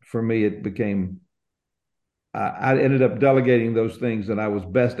that for me, it became I ended up delegating those things that I was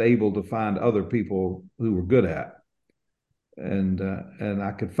best able to find other people who were good at, and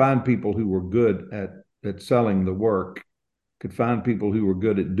I could find people who were good at selling the work, could find people who were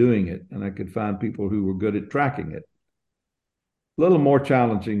good at doing it, and I could find people who were good at tracking it. A little more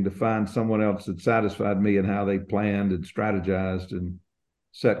challenging to find someone else that satisfied me in how they planned and strategized and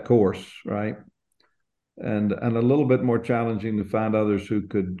set course, right? And a little bit more challenging to find others who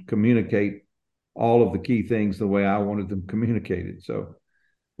could communicate all of the key things the way I wanted them communicated. So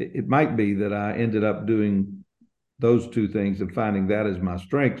it might be that I ended up doing those two things and finding that as my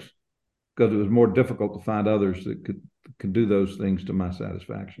strengths, because it was more difficult to find others that could do those things to my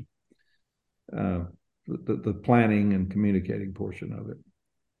satisfaction. The planning and communicating portion of it.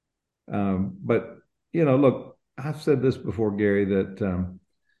 But, look, I've said this before, Gary, that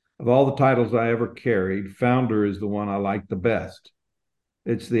of all the titles I ever carried, founder is the one I like the best.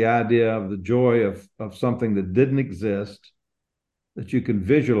 It's the idea of the joy of something that didn't exist, that you can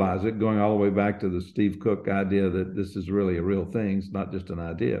visualize it, going all the way back to the Steve Cook idea that this is really a real thing. It's not just an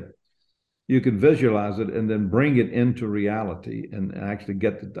idea. You can visualize it and then bring it into reality and actually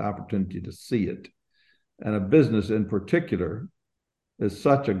get the opportunity to see it. And a business in particular is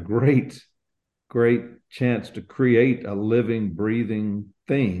such a great chance to create a living, breathing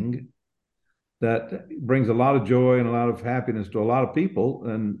thing that brings a lot of joy and a lot of happiness to a lot of people,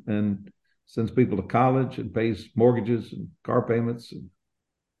 and sends people to college and pays mortgages and car payments, and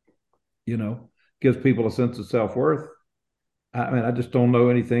gives people a sense of self-worth. I mean, I just don't know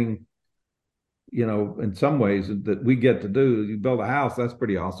anything, in some ways that we get to do. You build a house, that's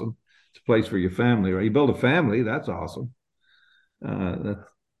pretty awesome. It's a place for your family, right? You build a family, that's awesome. That's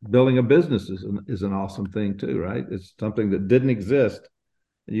building a business is an awesome thing too, right? It's something that didn't exist,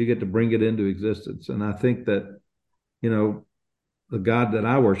 and you get to bring it into existence. And I think that, the God that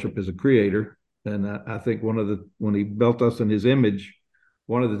I worship is a creator. And I think when he built us in his image,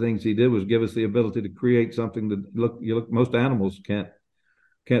 one of the things he did was give us the ability to create something that most animals can't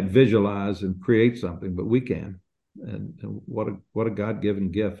visualize and create something, but we can. And what a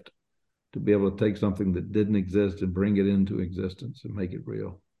God-given gift to be able to take something that didn't exist and bring it into existence and make it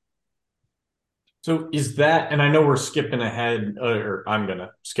real. So is that, and I know we're skipping ahead, or I'm going to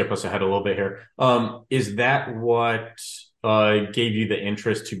skip us ahead a little bit here. Is that what gave you the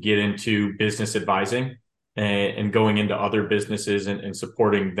interest to get into business advising and going into other businesses and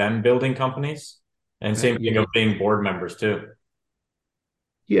supporting them building companies? And same thing of being board members too.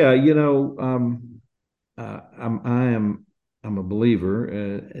 Yeah, I'm a believer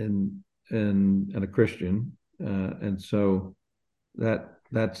and a Christian, and so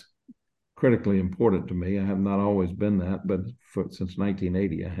that's critically important to me. I have not always been that, but since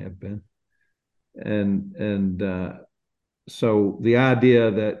 1980, I have been. And so the idea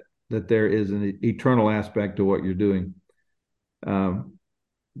that there is an eternal aspect to what you're doing,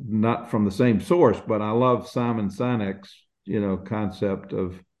 not from the same source, but I love Simon Sinek's concept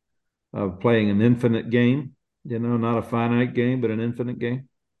of playing an infinite game, not a finite game, but an infinite game.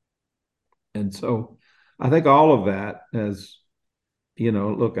 And so I think all of that has,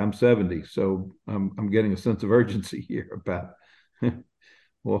 look, I'm 70, so I'm getting a sense of urgency here about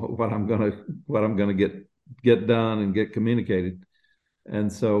what I'm gonna get done and get communicated.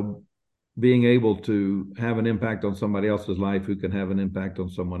 And so being able to have an impact on somebody else's life who can have an impact on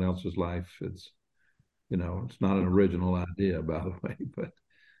someone else's life, it's not an original idea, by the way, but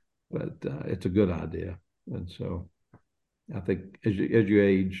it's a good idea. And so I think as you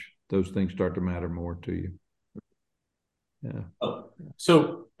age, those things start to matter more to you. Yeah.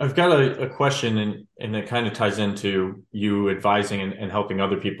 So I've got a question, and it kind of ties into you advising and helping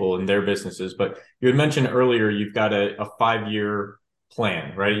other people in their businesses. But you had mentioned earlier you've got a 5-year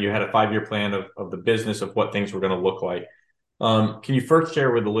plan, right? You had a 5-year plan of the business of what things were going to look like. Can you first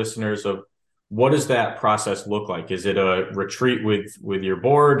share with the listeners of what does that process look like? Is it a retreat with your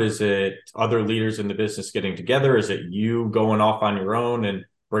board? Is it other leaders in the business getting together? Is it you going off on your own and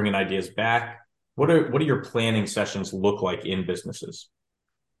bringing ideas back? What do your planning sessions look like in businesses?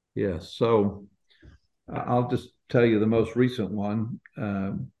 Yeah. So I'll just tell you the most recent one,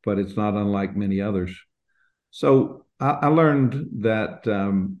 but it's not unlike many others. So I learned that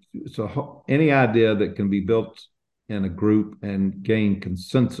so any idea that can be built in a group and gain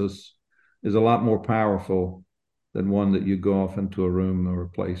consensus is a lot more powerful than one that you go off into a room or a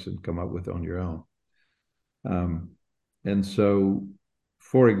place and come up with on your own. And so,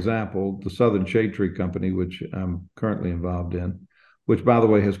 for example, the Southern Shade Tree Company, which I'm currently involved in, which, by the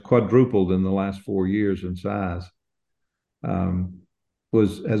way, has quadrupled in the last 4 years in size, um,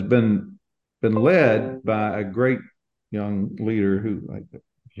 has been led by a great young leader who, like,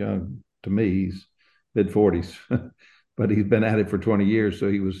 young to me, he's mid-40s, but he's been at it for 20 years. So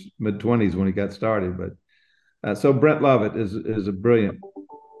he was mid-20s when he got started. But so Brent Lovett is a brilliant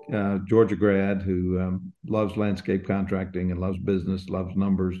Georgia grad who loves landscape contracting and loves business, loves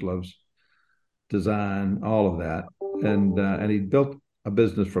numbers, loves design, all of that. And he built a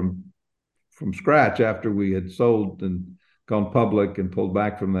business from scratch after we had sold and gone public and pulled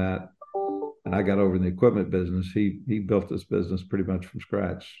back from that. And I got over in the equipment business. He built this business pretty much from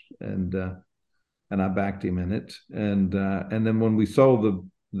scratch, and I backed him in it. And then when we sold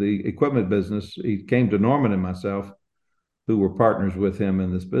the equipment business, he came to Norman and myself, who were partners with him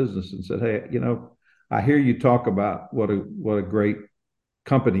in this business, and said, "Hey, I hear you talk about what a great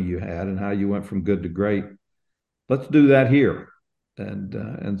company you had and how you went from good to great. Let's do that here.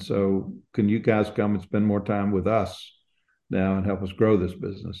 And so can you guys come and spend more time with us now and help us grow this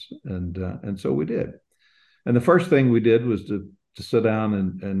business?" And so we did. And the first thing we did was to sit down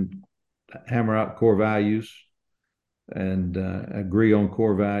and hammer out core values and agree on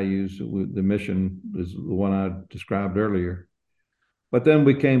core values. The mission is the one I described earlier. But then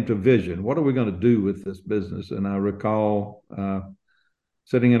we came to vision. What are we going to do with this business? And I recall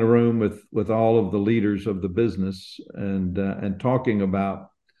sitting in a room with all of the leaders of the business and talking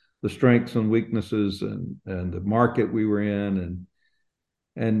about the strengths and weaknesses and the market we were in,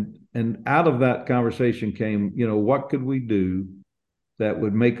 and out of that conversation came, what could we do that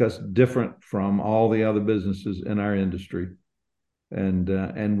would make us different from all the other businesses in our industry,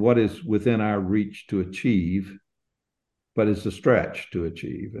 and what is within our reach to achieve, but it's a stretch to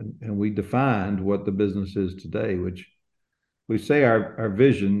achieve. And we defined what the business is today, which we say our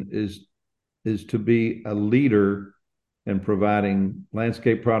vision is to be a leader in providing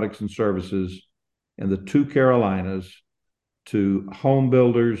landscape products and services in the two Carolinas to home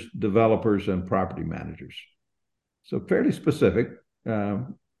builders, developers, and property managers. So fairly specific,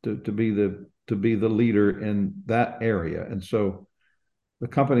 to be the leader in that area. And so the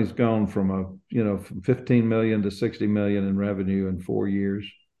company's gone from from 15 million to 60 million in revenue in 4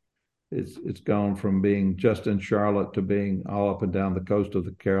 years. It's gone from being just in Charlotte to being all up and down the coast of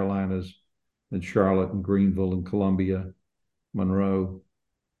the Carolinas, in Charlotte and Greenville and Columbia, Monroe,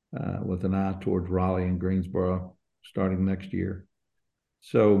 with an eye towards Raleigh and Greensboro starting next year.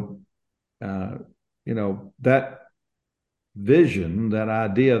 So, that vision, that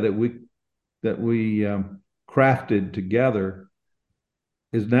idea that we crafted together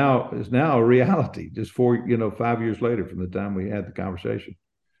is now a reality. Just 5 years later from the time we had the conversation.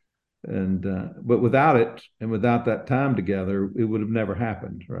 And but without it and without that time together, it would have never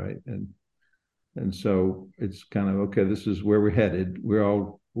happened, right? And so it's kind of, okay, this is where we're headed. We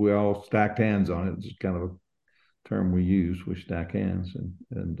all stacked hands on it. It's kind of a term we use. We stack hands,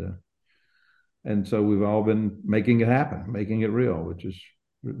 and so we've all been making it happen, making it real, which is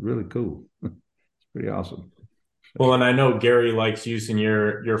really cool. It's pretty awesome. Well, and I know Gary likes using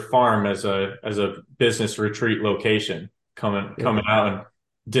your farm as a business retreat location, coming out and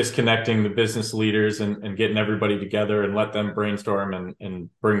disconnecting the business leaders and getting everybody together and let them brainstorm and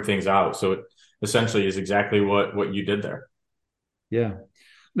bring things out. So it essentially is exactly what you did there. Yeah.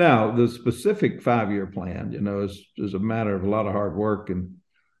 Now, the specific 5-year plan, is a matter of a lot of hard work and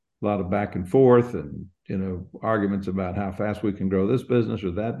a lot of back and forth and, arguments about how fast we can grow this business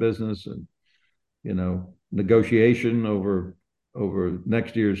or that business, and, negotiation over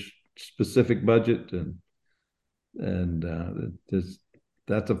next year's specific budget. And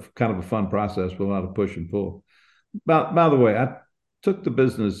that's a kind of a fun process with a lot of push and pull. By the way, I took the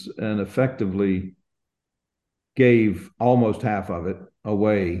business and effectively gave almost half of it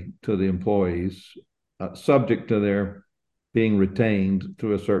away to the employees, subject to their being retained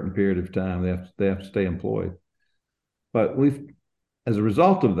through a certain period of time. They have to stay employed. But as a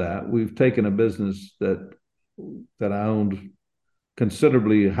result of that, we've taken a business that I owned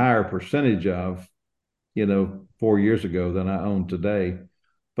considerably higher percentage of, 4 years ago than I own today.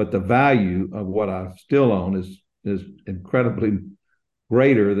 But the value of what I still own is incredibly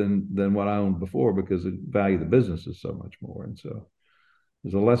greater than what I owned before, because the value of the business is so much more. And so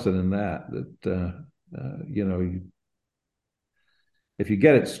there's a lesson in that if you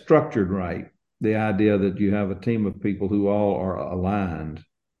get it structured right, the idea that you have a team of people who all are aligned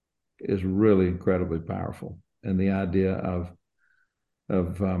is really incredibly powerful. And the idea of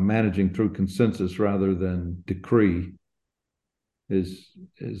managing through consensus rather than decree is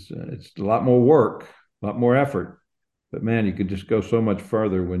it's a lot more work, a lot more effort. But man, you could just go so much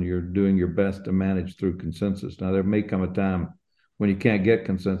further when you're doing your best to manage through consensus. Now, there may come a time when you can't get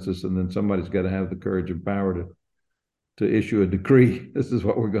consensus, and then somebody's got to have the courage and power to issue a decree. This is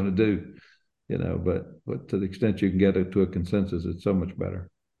what we're going to do, But to the extent you can get it to a consensus, it's so much better.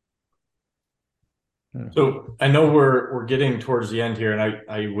 So I know we're getting towards the end here, and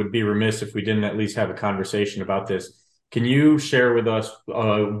I would be remiss if we didn't at least have a conversation about this. Can you share with us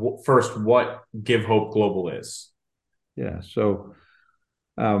first what Give Hope Global is? Yeah. So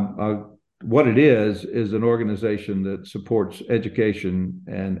what it is an organization that supports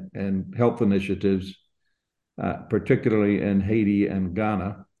education and health initiatives, particularly in Haiti and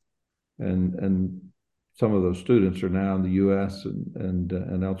Ghana, and some of those students are now in the U.S.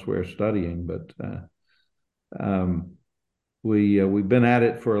 and elsewhere studying. But we've been at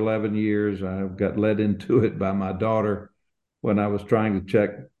it for 11 years. I got led into it by my daughter when I was trying to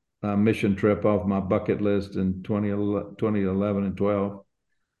check a mission trip off my bucket list in 2011 and 12.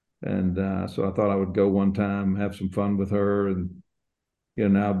 And so I thought I would go one time, have some fun with her. And,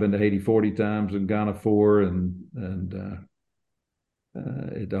 now I've been to Haiti 40 times and Ghana 4. And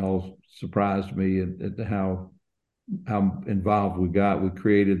it all surprised me at how involved we got. We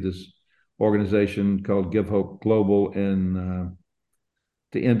created this organization called Give Hope Global in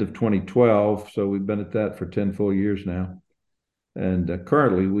the end of 2012. So we've been at that for 10 full years now. And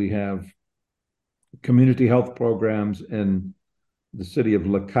currently we have community health programs in the city of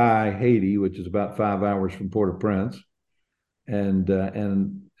Lakai, Haiti, which is about 5 hours from Port-au-Prince, and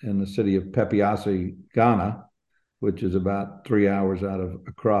in the city of Pepiasi, Ghana, which is about 3 hours out of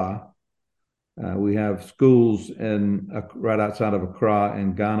Accra. We have schools right outside of Accra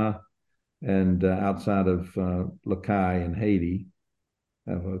in Ghana and outside of Lakai in Haiti.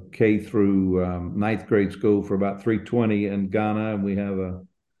 Have a K through ninth grade school for about 320 in Ghana, and we have a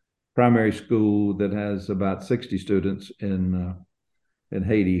primary school that has about 60 students in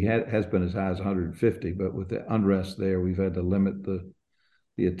Haiti. Has been as high as 150, but with the unrest there, we've had to limit the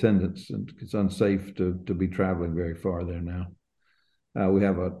attendance, and it's unsafe to be traveling very far there now. We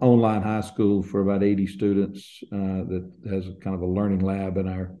have an online high school for about 80 students that has a kind of a learning lab in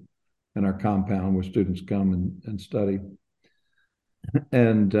our compound where students come and study.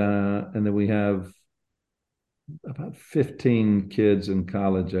 And then we have about 15 kids in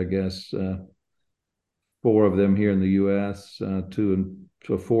college, I guess, 4 of them here in the U.S., 4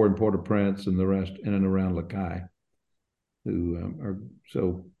 in Port-au-Prince, and the rest in and around Lakai, who are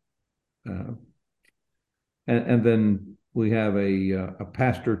so. And then we have a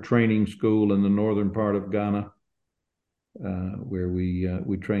pastor training school in the northern part of Ghana, where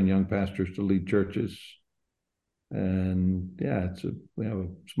we train young pastors to lead churches. And yeah, we have a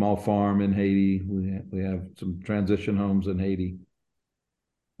small farm in Haiti. We have some transition homes in Haiti.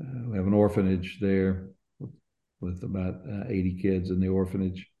 We have an orphanage there with about 80 kids in the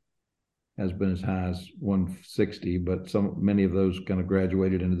orphanage. Has been as high as 160, but many of those kind of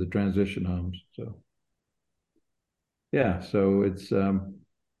graduated into the transition homes. So yeah, so it's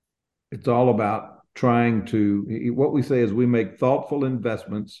all about trying to. What we say is we make thoughtful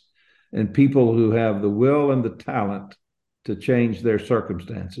investments and people who have the will and the talent to change their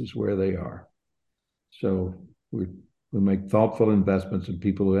circumstances where they are. So we make thoughtful investments in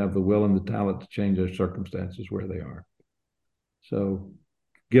people who have the will and the talent to change their circumstances where they are. So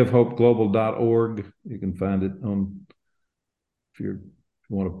givehopeglobal.org. You can find it on, if you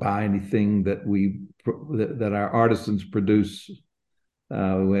want to buy anything that our artisans produce.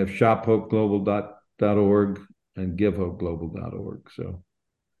 We have shophopeglobal.org and givehopeglobal.org. So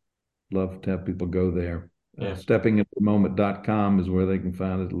love to have people go there. Yeah. Steppingintothemoment.com is where they can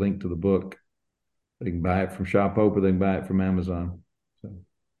find a link to the book. They can buy it from Shop Hope or they can buy it from Amazon. So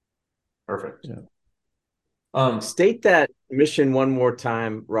Perfect. Yeah. State that mission one more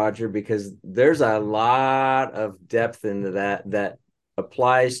time, Roger, because there's a lot of depth into that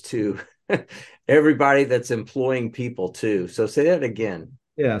applies to everybody that's employing people too. So say that again.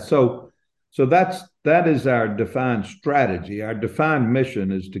 Yeah. So that is our defined strategy. Our defined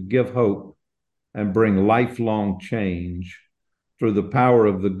mission is to give hope and bring lifelong change through the power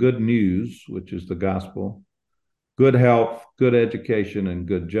of the good news, which is the gospel, good health, good education, and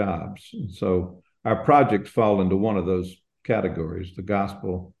good jobs. And so our projects fall into one of those categories: the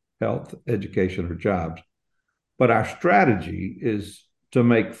gospel, health, education, or jobs. But our strategy is to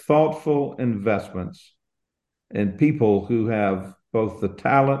make thoughtful investments in people who have both the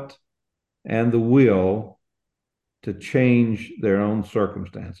talent and the will to change their own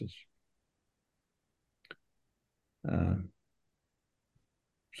circumstances. Uh,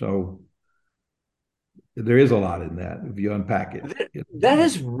 so there is a lot in that if you unpack it. That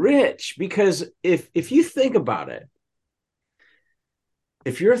is rich, because if you think about it,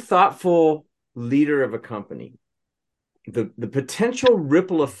 if you're a thoughtful leader of a company, the potential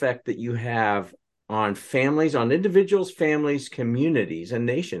ripple effect that you have on families, on individuals, families, communities, and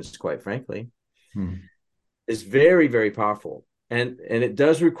nations, quite frankly, is very, very powerful. And it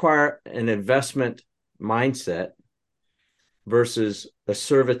does require an investment mindset versus a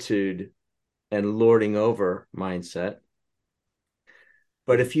servitude and lording over mindset.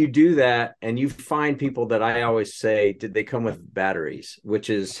 But if you do that and you find people that I always say, did they come with batteries, which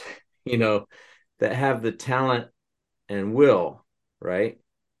is, that have the talent and will, right,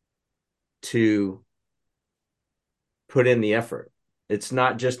 to put in the effort. It's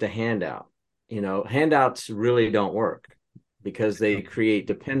not just a handout. Handouts really don't work because they create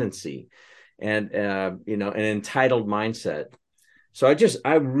dependency and, an entitled mindset. So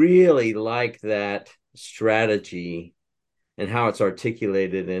I really like that strategy and how it's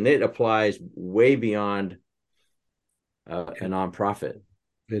articulated, and it applies way beyond a nonprofit.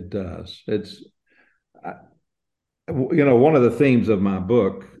 It does. One of the themes of my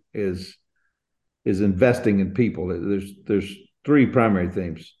book is investing in people. There's three primary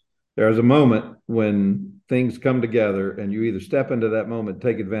themes. There's a moment when things come together and you either step into that moment,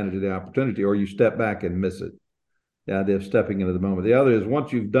 take advantage of the opportunity, or you step back and miss it. The idea of stepping into the moment. The other is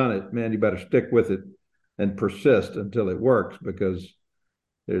once you've done it, man, you better stick with it and persist until it works, because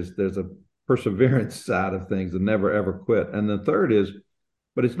there's a perseverance side of things and never ever quit. And the third is,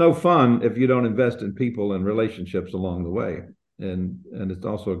 but it's no fun if you don't invest in people and relationships along the way. And it's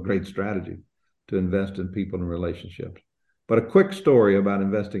also a great strategy to invest in people and relationships. But a quick story about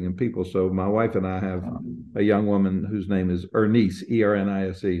investing in people. So my wife and I have a young woman whose name is Ernise,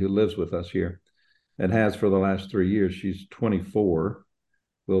 Ernise, who lives with us here and has for the last 3 years. She's 24,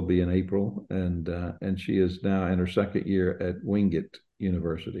 will be in April, and she is now in her second year at Wingate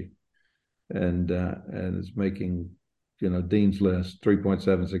University, and is making dean's list,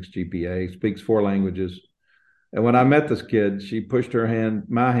 3.76 GPA, speaks 4 languages. And when I met this kid, she pushed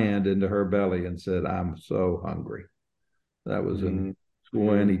my hand into her belly and said, "I'm so hungry." That was in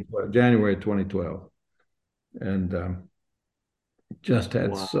January of 2012, and just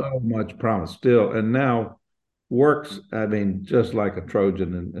had so much promise still, and now works, I mean, just like a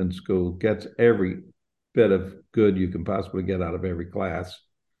Trojan in school, gets every bit of good you can possibly get out of every class.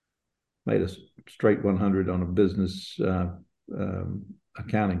 Made a straight 100 on a business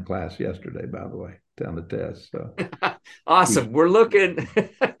accounting class yesterday, by the way, down the test. So awesome. We're looking.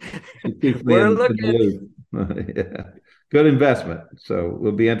 We're looking. Yeah. Good investment. So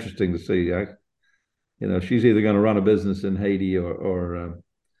it'll be interesting to see. She's either going to run a business in Haiti or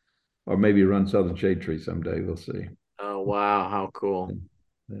maybe run Southern Shade Tree someday. We'll see. Oh, wow. How cool.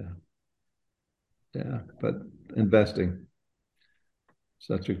 Yeah. Yeah. But investing,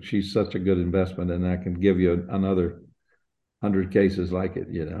 she's such a good investment, and I can give you another 100 cases like it,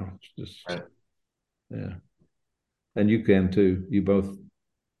 It's just, right. Yeah. And you can too. You both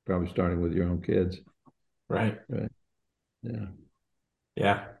probably starting with your own kids. Right. Yeah.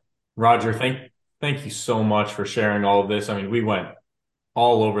 Yeah. Roger, thank you so much for sharing all of this. I mean, we went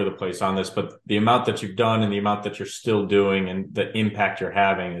all over the place on this, but the amount that you've done and the amount that you're still doing and the impact you're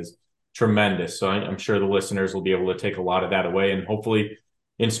having is tremendous. So I'm sure the listeners will be able to take a lot of that away and hopefully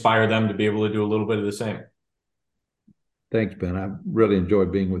inspire them to be able to do a little bit of the same. Thanks, Ben. I really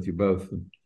enjoyed being with you both.